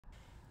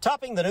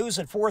Topping the news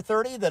at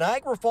 4:30, the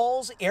Niagara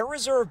Falls Air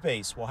Reserve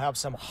Base will have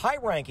some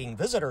high-ranking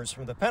visitors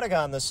from the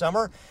Pentagon this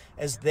summer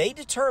as they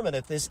determine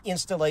if this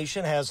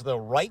installation has the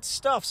right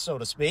stuff, so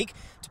to speak,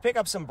 to pick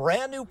up some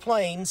brand new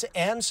planes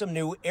and some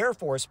new Air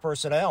Force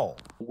personnel.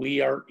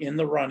 We are in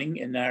the running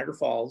in Niagara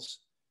Falls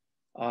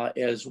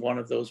as one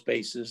of those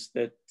bases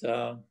that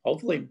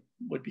hopefully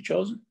would be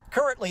chosen.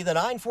 Currently, the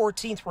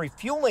 914th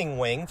Refueling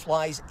Wing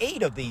flies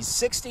 8 of these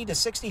 60 to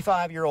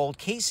 65-year-old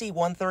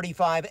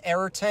KC-135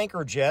 air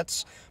tanker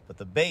jets, but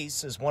the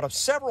base is one of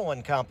several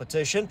in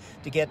competition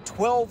to get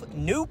 12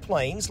 new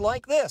planes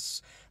like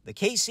this. The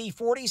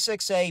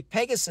KC-46A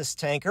Pegasus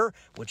tanker,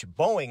 which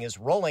Boeing is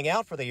rolling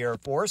out for the Air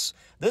Force.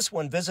 This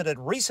one visited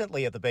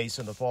recently at the base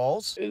in the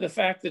Falls. The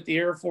fact that the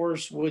Air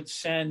Force would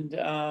send,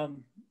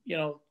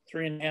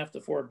 $3.5 to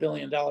 $4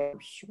 billion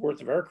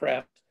worth of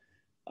aircraft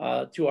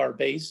to our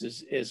base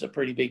is a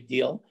pretty big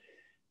deal.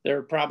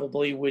 There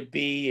probably would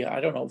be,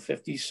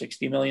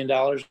 $50-60 million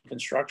in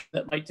construction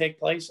that might take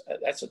place.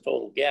 That's a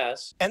total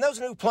guess. And those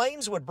new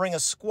planes would bring a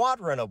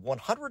squadron of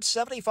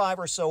 175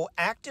 or so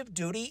active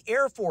duty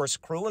Air Force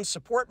crew and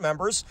support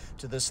members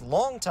to this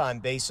longtime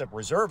base of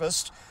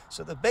reservists.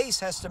 So the base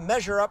has to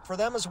measure up for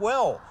them as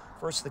well.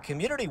 First, the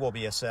community will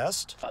be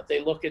assessed. They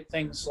look at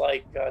things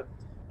like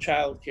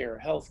child care,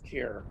 health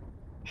care,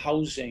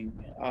 housing,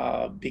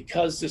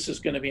 because this is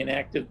going to be an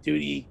active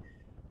duty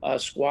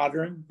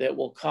squadron that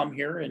will come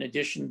here in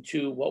addition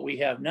to what we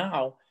have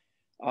now.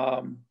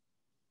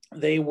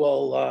 They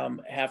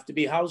will have to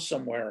be housed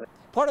somewhere.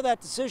 Part of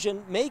that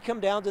decision may come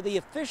down to the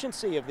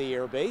efficiency of the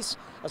airbase.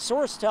 A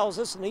source tells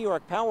us the New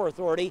York Power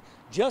Authority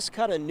just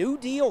cut a new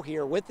deal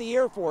here with the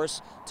Air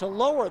Force to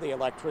lower the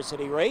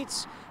electricity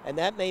rates, and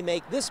that may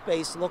make this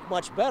base look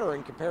much better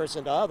in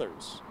comparison to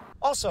others.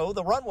 Also,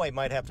 the runway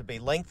might have to be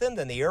lengthened,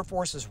 and the Air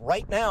Force is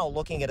right now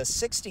looking at a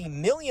 $60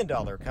 million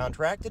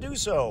contract to do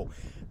so.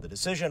 The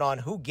decision on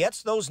who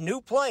gets those new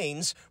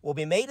planes will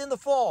be made in the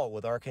fall,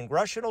 with our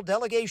congressional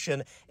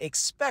delegation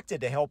expected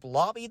to help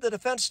lobby the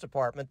Defense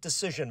Department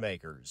decision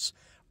makers.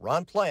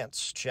 Ron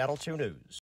Plants, Channel 2 News.